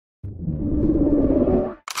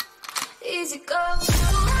easy go.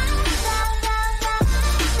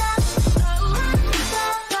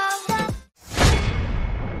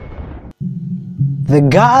 The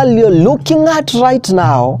girl you're looking at right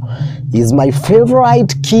now is my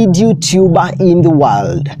favorite kid YouTuber in the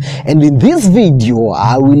world, and in this video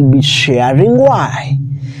I will be sharing why.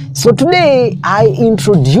 So today I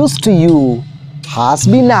introduce to you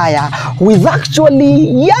Hasbay Nayah, who is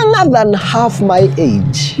actually younger than half my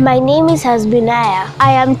age. My name is Hasbay Nayah.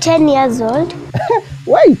 I am 10 years old.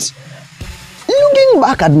 Wait, looking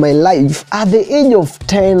back at my life, at the age of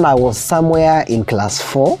 10 I was somewhere in class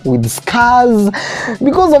 4 with scars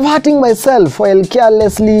because of hurting myself while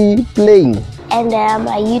carelessly playing. And I am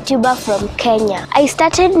a YouTuber from Kenya. I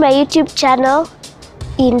started my YouTube channel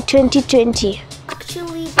in 2020.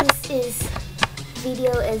 Actually, this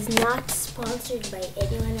video is not sponsored by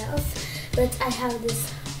anyone else, but I have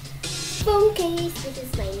this phone case. This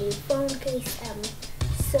is my new phone case. I'm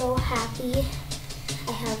so happy.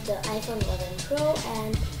 I have the iPhone 11 Pro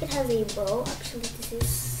and it has a bow. Actually, this is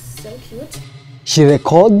so cute. She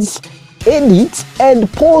records, edits, and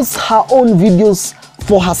posts her own videos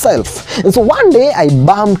for herself. And so one day I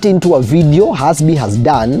bumped into a video Hasbay has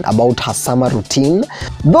done about her summer routine.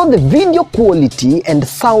 Though the video quality and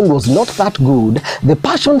sound was not that good, the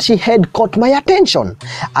passion she had caught my attention.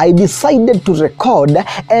 I decided to record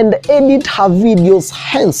and edit her videos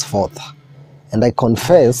henceforth. And I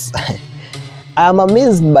confess, I am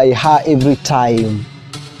amazed by her every time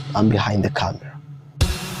I'm behind the camera.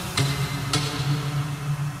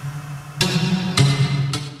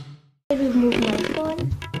 I remove my phone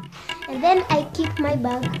and then I keep my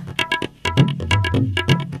bag.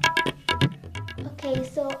 Okay,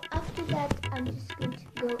 so after that I'm just going to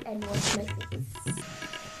go and wash my face.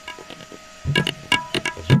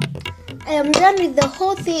 I am done with the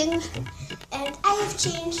whole thing and I have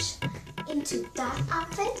changed into that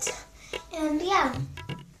outfit. And yeah,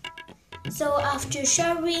 so after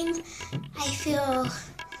showering, I feel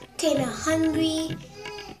kind of hungry.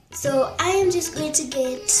 So I am just going to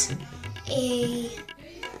get I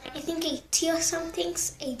think a tea or something,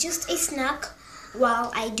 just a snack while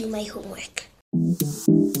I do my homework.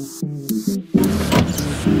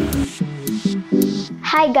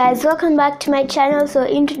 Hi guys, welcome back to my channel. So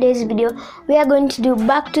in today's video, we are going to do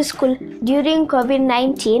back to school during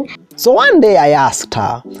COVID-19. So one day I asked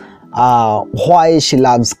her why she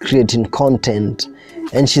loves creating content,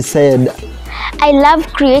 and she said, I love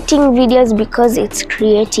creating videos because it's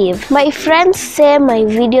creative. My friends say my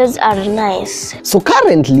videos are nice. So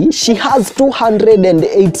currently she has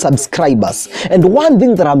 208 subscribers, and one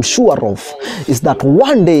thing that I'm sure of is that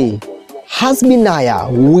one day Hasbay Nayah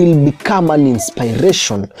will become an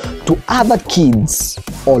inspiration to other kids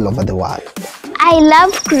all over the world. I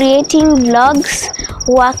love creating vlogs,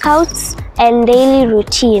 workouts, and daily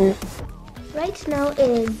routine. Right now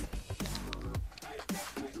is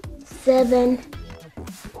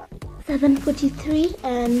 7:43,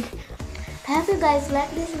 and I hope you guys like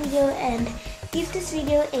this video and give this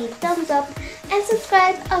video a thumbs up and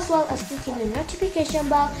subscribe, as well as clicking the notification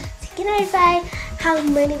bell to get notified how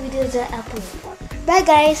many videos are uploaded. Bye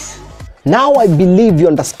guys! Now I believe you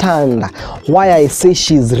understand why I say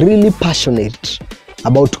she's really passionate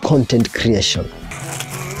about content creation.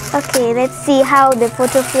 Okay, let's see how the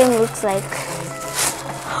photo frame looks like.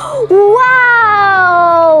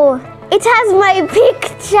 Wow! It has my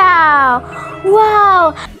picture!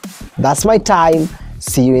 Wow! That's my time.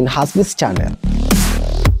 See you in Hasbay's channel.